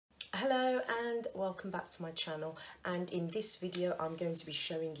Hello and welcome back to my channel, and in this video I'm going to be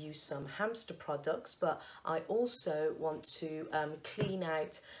showing you some hamster products, but I also want to clean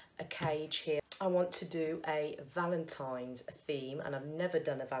out a cage here. I want to do a Valentine's theme, and I've never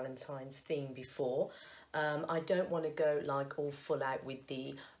done a Valentine's theme before. I don't want to go like all full out with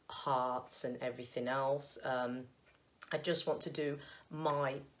the hearts and everything else. I just want to do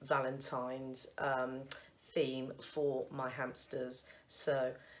my Valentine's theme for my hamsters.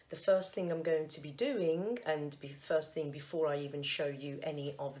 So the first thing I'm going to be doing, and first thing before I even show you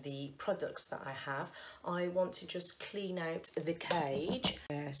any of the products that I have, I want to just clean out the cage.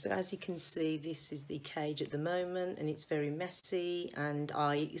 So as you can see, this is the cage at the moment, and it's very messy, and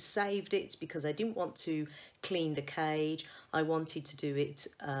I saved it because I didn't want to clean the cage. I wanted to do it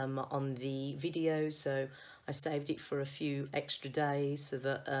on the video, so I saved it for a few extra days so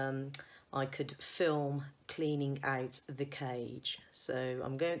that I could film cleaning out the cage. So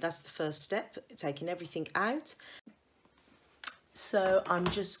that's the first step, taking everything out. So I'm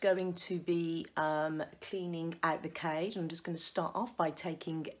just going to be cleaning out the cage. I'm just going to start off by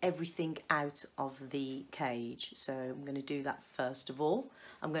taking everything out of the cage. So I'm going to do that first of all.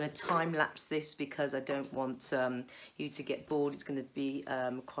 I'm going to time lapse this because I don't want you to get bored. It's going to be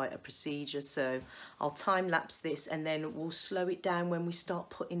quite a procedure. So I'll time lapse this, and then we'll slow it down when we start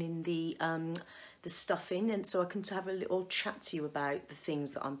putting in the stuff in, and so I can have a little chat to you about the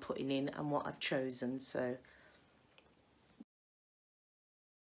things that I'm putting in and what I've chosen. So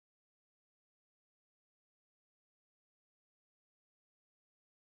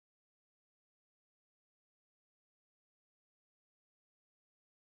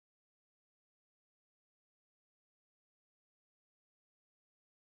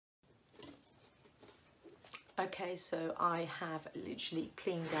okay, so I have literally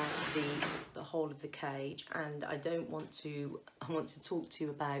cleaned out the whole of the cage, and I want to talk to you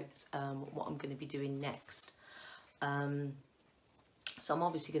about what I'm going to be doing next. So I'm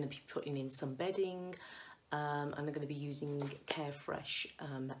obviously going to be putting in some bedding, and I'm going to be using Carefresh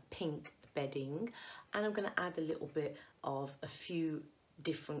pink bedding, and I'm going to add a little bit of a few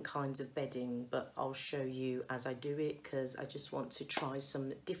different kinds of bedding, but I'll show you as I do it because I just want to try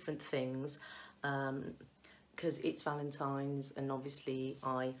some different things. Because it's Valentine's, and obviously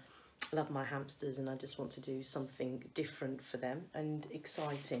I love my hamsters, and I just want to do something different for them and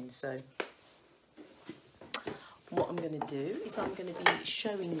exciting. So what I'm going to do is I'm going to be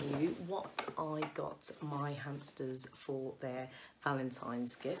showing you what I got my hamsters for their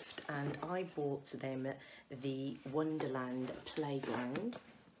Valentine's gift, and I bought them the Wonderland playground.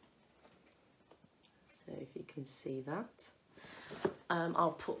 So if you can see that.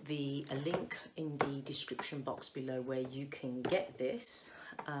 I'll put a link in the description box below where you can get this.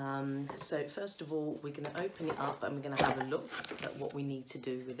 So first of all, we're going to open it up and we're going to have a look at what we need to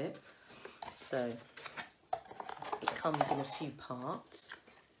do with it. So it comes in a few parts.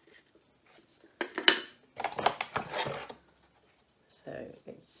 So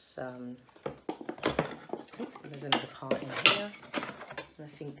it's there's another part in here. I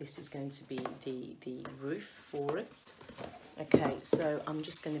think this is going to be the roof for it. Okay, so I'm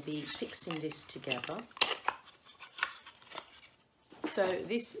just going to be fixing this together. So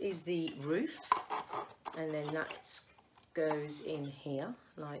this is the roof, and then that goes in here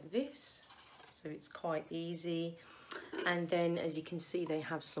like this. So it's quite easy. And then as you can see, they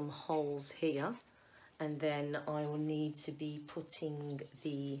have some holes here. And then I will need to be putting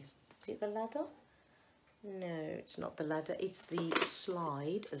is it the ladder? No, it's not the ladder, it's the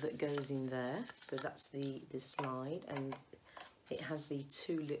slide that goes in there. So that's the slide, and it has the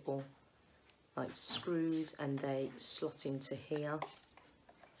two little like screws, and they slot into here.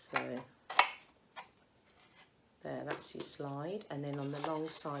 So there, that's your slide. And then on the long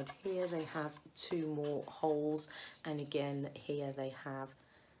side here they have two more holes, and again here they have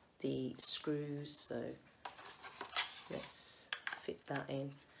the screws. So let's fit that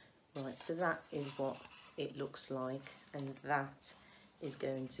in. Right, so that is what it looks like, and that is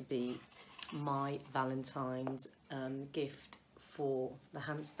going to be my Valentine's gift for the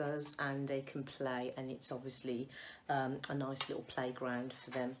hamsters, and they can play, and it's obviously a nice little playground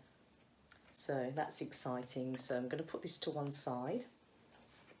for them. So that's exciting. So I'm going to put this to one side,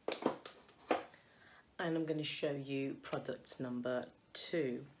 and I'm going to show you product number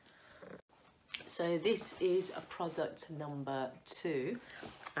 2. So this is a product number 2,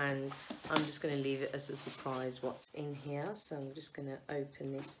 and I'm just going to leave it as a surprise what's in here. So I'm just going to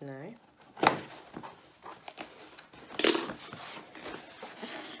open this now.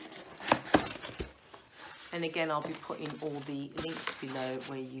 And again, I'll be putting all the links below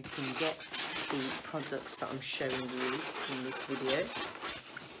where you can get the products that I'm showing you in this video.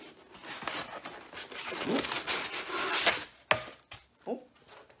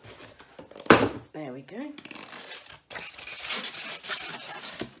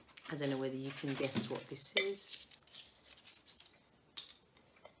 don't know whether you can guess what this is.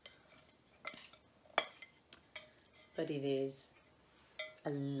 But it is a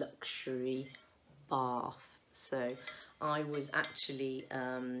luxury bath. So I was actually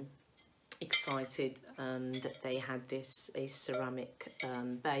excited that they had a ceramic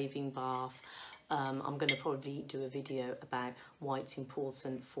bathing bath. I'm going to probably do a video about why it's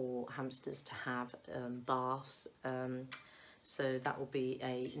important for hamsters to have baths. So that will be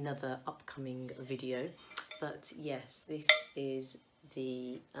another upcoming video. But yes, this is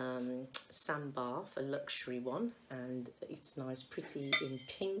the sand bath, a luxury one, and it's nice, pretty in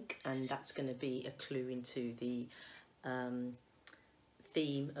pink, and that's going to be a clue into the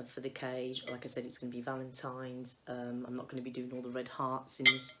theme for the cage. Like I said, it's going to be Valentine's. I'm not going to be doing all the red hearts in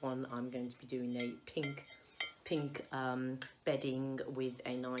this one. I'm going to be doing a pink bedding with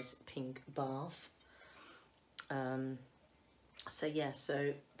a nice pink bath. So yeah,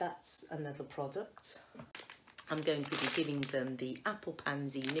 so that's another product. I'm going to be giving them the apple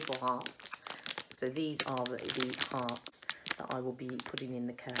pansy nibble hearts. So these are the hearts that I will be putting in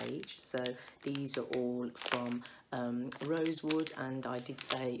the cage. So these are all from rosewood, and I did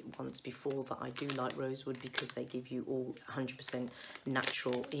say once before that I do like rosewood because they give you all 100%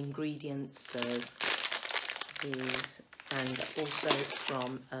 natural ingredients. So these, and also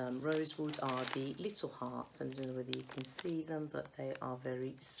from rosewood are the little hearts. I don't know whether you can see them, but they are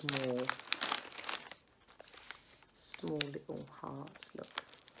very small little hearts, look.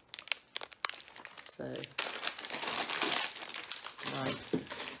 So, right,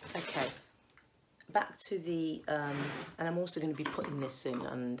 okay, back to the, and I'm also going to be putting this in,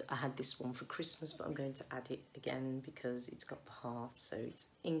 and I had this one for Christmas, but I'm going to add it again because it's got the heart, so it's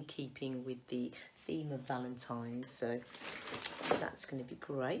in keeping with the theme of Valentine's, so that's going to be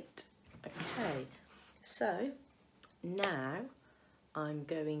great. Okay, so now I'm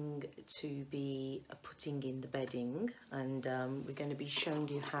going to be putting in the bedding, and we're going to be showing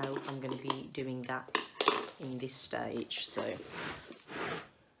you how I'm going to be doing that in this stage. So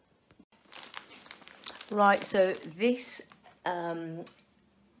right, so this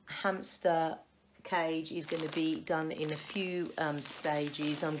hamster cage is going to be done in a few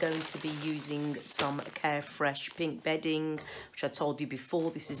stages. I'm going to be using some Carefresh pink bedding, which I told you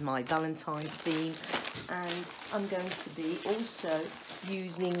before, this is my Valentine's theme, and I'm going to be also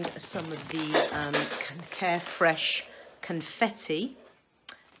using some of the Carefresh confetti,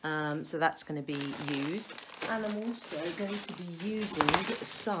 so that's going to be used, and I'm also going to be using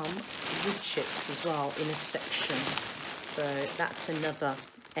some wood chips as well in a section, so that's another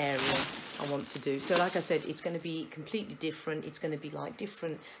area I want to do. So like I said, it's going to be completely different. It's going to be like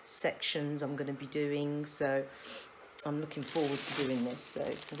different sections I'm going to be doing, so I'm looking forward to doing this. So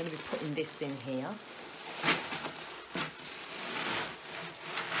I'm going to be putting this in here.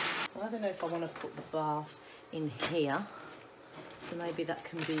 I don't know if I want to put the bath in here, so maybe that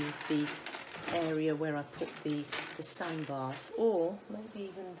can be the area where I put the sand bath, or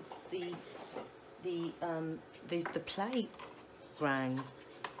maybe even the playground.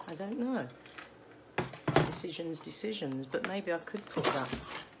 I don't know. Decisions, but maybe I could put that.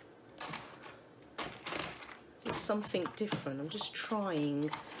 Just something different. I'm just trying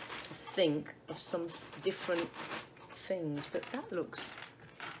to think of some different things, but that looks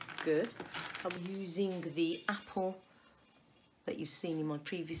good. I'm using the apple that you've seen in my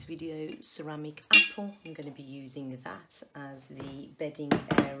previous video, ceramic apple. I'm going to be using that as the bedding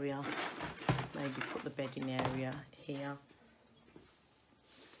area. Maybe put the bedding area here.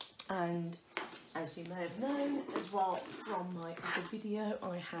 And as you may have known as well from my other video,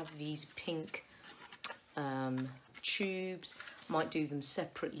 I have these pink tubes. Might do them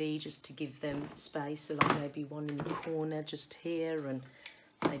separately just to give them space, so like maybe one in the corner just here, and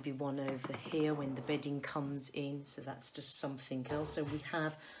maybe one over here when the bedding comes in, so that's just something else. So we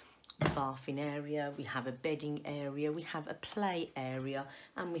have a bathing area, we have a bedding area, we have a play area,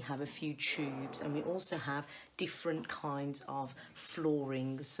 and we have a few tubes, and we also have different kinds of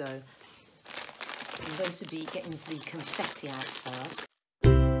flooring. So I'm going to be getting the confetti out first.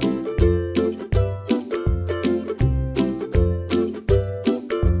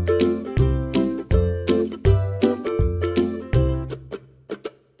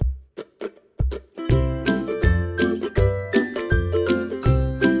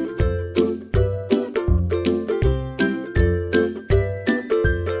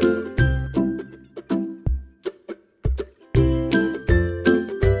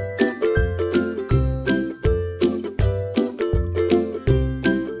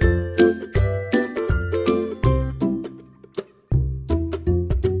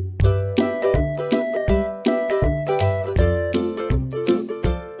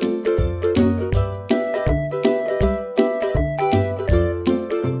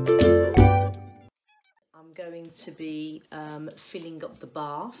 to be filling up the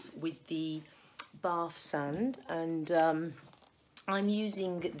bath with the bath sand, and I'm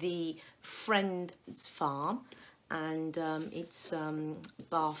using the Friends Farm, and it's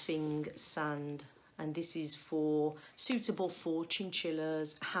bathing sand, and this is suitable for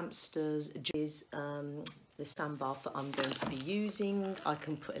chinchillas, hamsters. Is the sand bath that I'm going to be using. I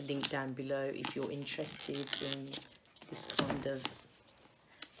can put a link down below if you're interested in this kind of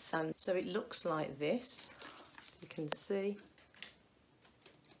sand. So it looks like this, you can see.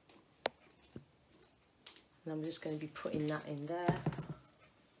 And I'm just going to be putting that in there.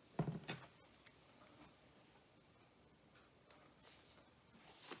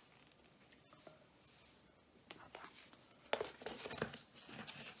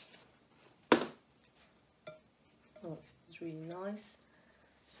 Oh, it's really nice.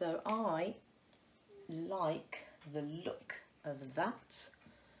 So I like the look of that.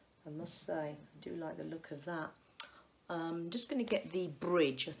 I must say, I do like the look of that. I'm just going to get the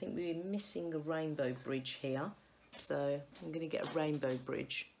bridge. I think we're missing a rainbow bridge here, so I'm going to get a rainbow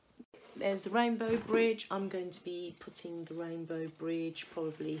bridge. There's the rainbow bridge. I'm going to be putting the rainbow bridge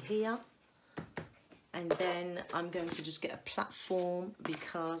probably here, and then I'm going to just get a platform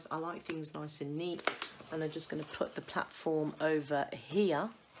because I like things nice and neat, and I'm just going to put the platform over here.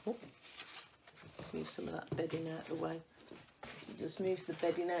 Oh, move some of that bedding out of the way. So just move the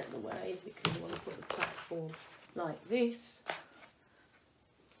bedding out of the way because I want to put the platform like this.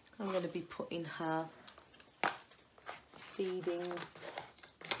 I'm going to be putting her feeding.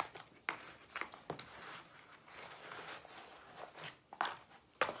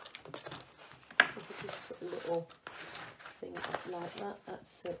 Just put a little thing up like that.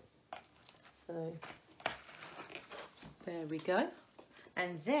 That's it. So there we go.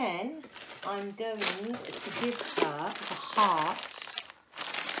 And then I'm going to give her the hearts.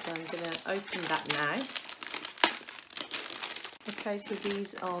 So I'm going to open that now. Okay, so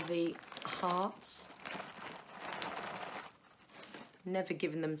these are the hearts. Never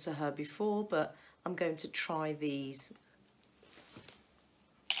given them to her before, but I'm going to try these.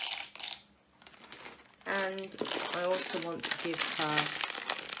 And I also want to give her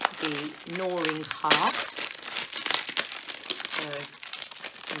the gnawing heart. So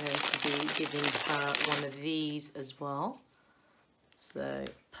I'm going to be giving her one of these as well. So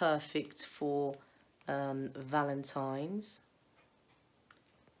perfect for Valentine's.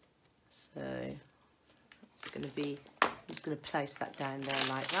 So that's going to be, I'm just going to place that down there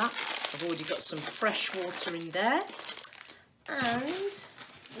like that. I've already got some fresh water in there, and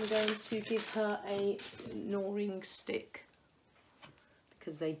I'm going to give her a gnawing stick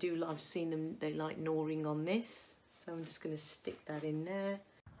because they do, I've seen them, they like gnawing on this. So I'm just going to stick that in there.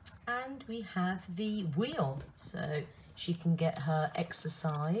 And we have the wheel, so she can get her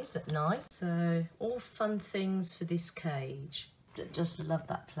exercise at night. So all fun things for this cage. Just love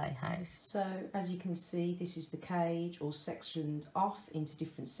that playhouse. So as you can see, this is the cage, all sectioned off into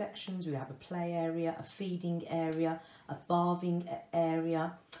different sections. We have a play area, a feeding area, a bathing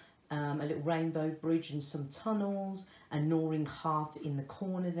area, a little rainbow bridge and some tunnels, a gnawing heart in the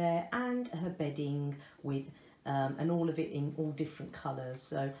corner there, and her bedding with and all of it in all different colours.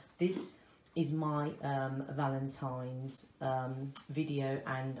 So this is my Valentine's video,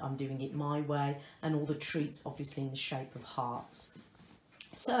 and I'm doing it my way, and all the treats obviously in the shape of hearts.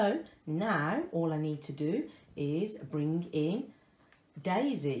 So now all I need to do is bring in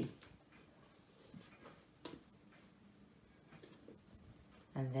Daisy.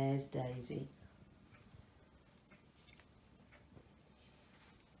 And there's Daisy.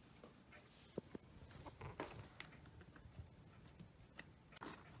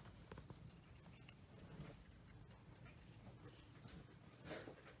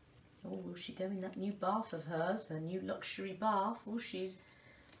 Oh, will she go in that new bath of hers, her new luxury bath? Oh, she's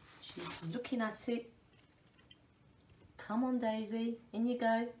looking at it. Come on, Daisy, in you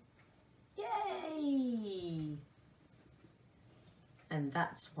go. Yay! And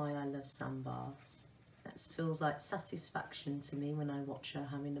that's why I love sand baths. That feels like satisfaction to me when I watch her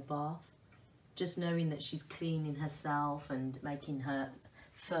having a bath. Just knowing that she's cleaning herself and making her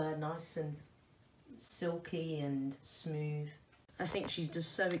fur nice and silky and smooth. I think she's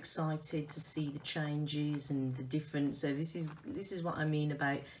just so excited to see the changes and the difference. So this is what I mean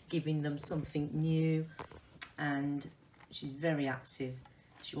about giving them something new. And she's very active.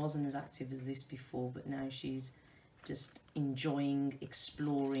 She wasn't as active as this before, but now she's just enjoying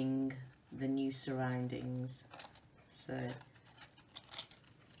exploring the new surroundings. So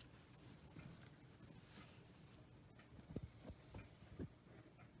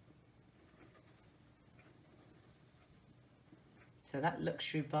that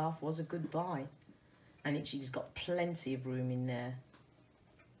luxury bath was a good buy. and she's got plenty of room in there.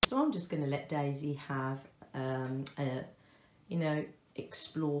 So I'm just going to let Daisy have, you know,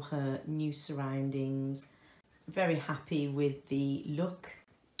 explore her new surroundings. Very happy with the look.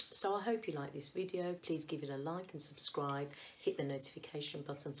 So I hope you like this video. Please give it a like and subscribe. Hit the notification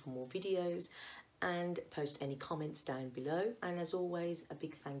button for more videos and post any comments down below. And as always, a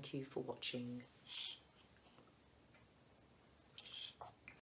big thank you for watching.